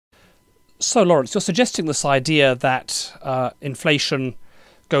So, Lawrence, you're suggesting this idea that inflation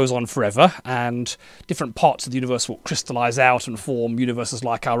goes on forever and different parts of the universe will crystallize out and form universes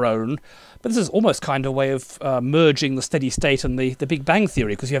like our own. But this is almost kind of a way of merging the steady state and the Big Bang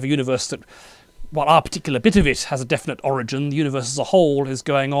theory, because you have a universe that, while our particular bit of it has a definite origin, the universe as a whole is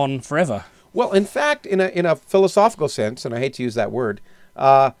going on forever. Well, in fact, in a philosophical sense, and I hate to use that word,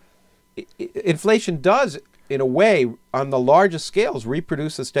 inflation does, in a way, on the largest scales,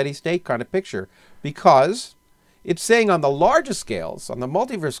 reproduce a steady state kind of picture, because it's saying on the largest scales, on the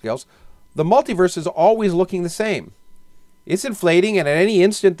multiverse scales, the multiverse is always looking the same. It's inflating, and at any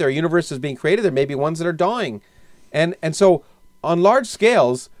instant their universe is being created. There may be ones that are dying. And so on large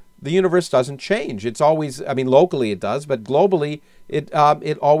scales, the universe doesn't change. It's always, I mean, locally it does, but globally it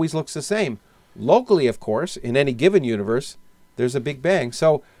always looks the same. Locally, of course, in any given universe, there's a Big Bang.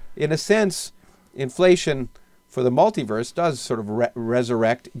 So in a sense, inflation for the multiverse does sort of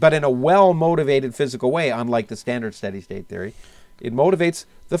resurrect, but in a well-motivated physical way, unlike the standard steady-state theory. It motivates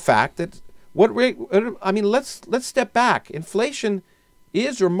the fact that let's step back. Inflation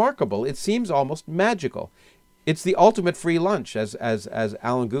is remarkable. It seems almost magical. It's the ultimate free lunch, as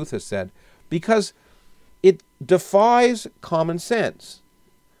Alan Guth has said, because it defies common sense.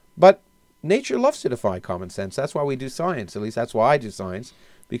 But nature loves to defy common sense. That's why we do science. At least that's why I do science,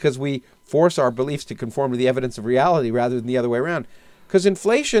 because we force our beliefs to conform to the evidence of reality rather than the other way around. Because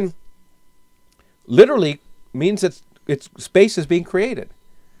inflation literally means that space is being created.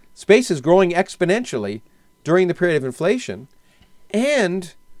 Space is growing exponentially during the period of inflation.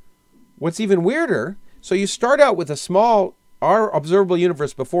 And what's even weirder, so you start out with our observable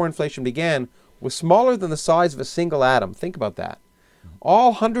universe before inflation began was smaller than the size of a single atom. Think about that.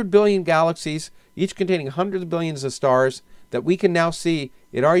 All 100 billion galaxies, each containing hundreds of billions of stars, that we can now see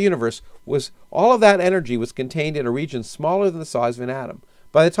in our universe, all of that energy was contained in a region smaller than the size of an atom.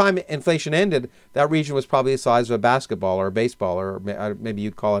 By the time inflation ended, that region was probably the size of a basketball or a baseball, or maybe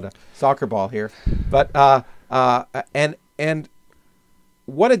you'd call it a soccer ball here. But and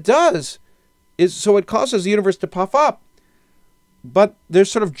what it does is, so it causes the universe to puff up, but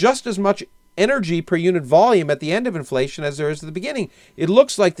there's sort of just as much energy per unit volume at the end of inflation as there is at the beginning. It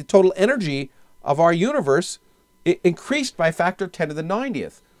looks like the total energy of our universe increased by a factor of 10 to the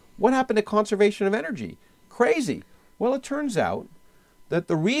 90th. What happened to conservation of energy? Crazy. Well, it turns out that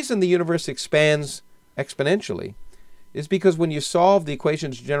the reason the universe expands exponentially is because when you solve the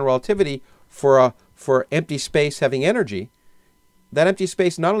equations of general relativity for empty space having energy, that empty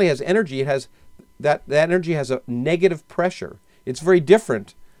space not only has energy, it has that energy has a negative pressure. It's very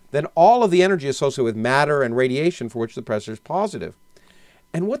different than all of the energy associated with matter and radiation, for which the pressure is positive.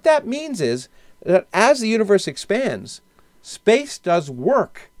 And what that means is that as the universe expands, space does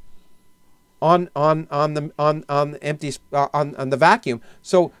work on the vacuum.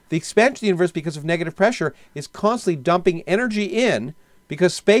 So the expansion of the universe, because of negative pressure, is constantly dumping energy in,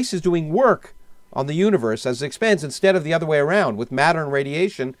 because space is doing work on the universe as it expands, instead of the other way around. With matter and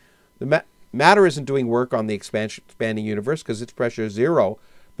radiation, matter isn't doing work on the expanding universe because its pressure is zero,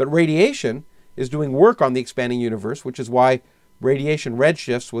 but radiation is doing work on the expanding universe, which is why radiation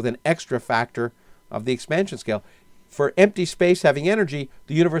redshifts with an extra factor of the expansion scale. For empty space having energy,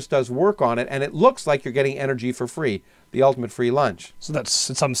 the universe does work on it, and it looks like you're getting energy for free, the ultimate free lunch. So that's,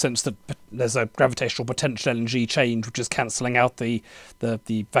 in some sense, that there's a gravitational potential energy change, which is cancelling out the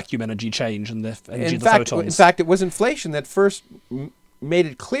vacuum energy change and the energy of the photons. In fact, it was inflation that first made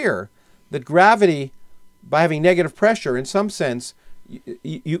it clear that gravity, by having negative pressure, in some sense,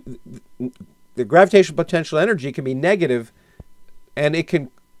 the gravitational potential energy can be negative, and it can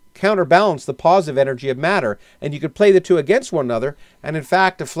counterbalance the positive energy of matter, and you could play the two against one another. And in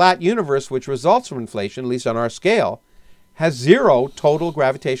fact, a flat universe, which results from inflation, at least on our scale, has zero total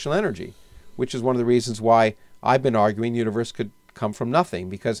gravitational energy, which is one of the reasons why I've been arguing the universe could come from nothing,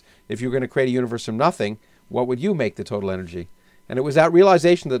 because if you're going to create a universe from nothing, what would you make the total energy? And it was that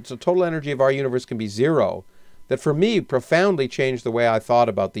realization that the total energy of our universe can be zero that, for me, profoundly changed the way I thought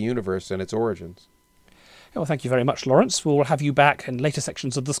about the universe and its origins. Well, thank you very much, Lawrence. We'll have you back in later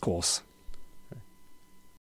sections of this course.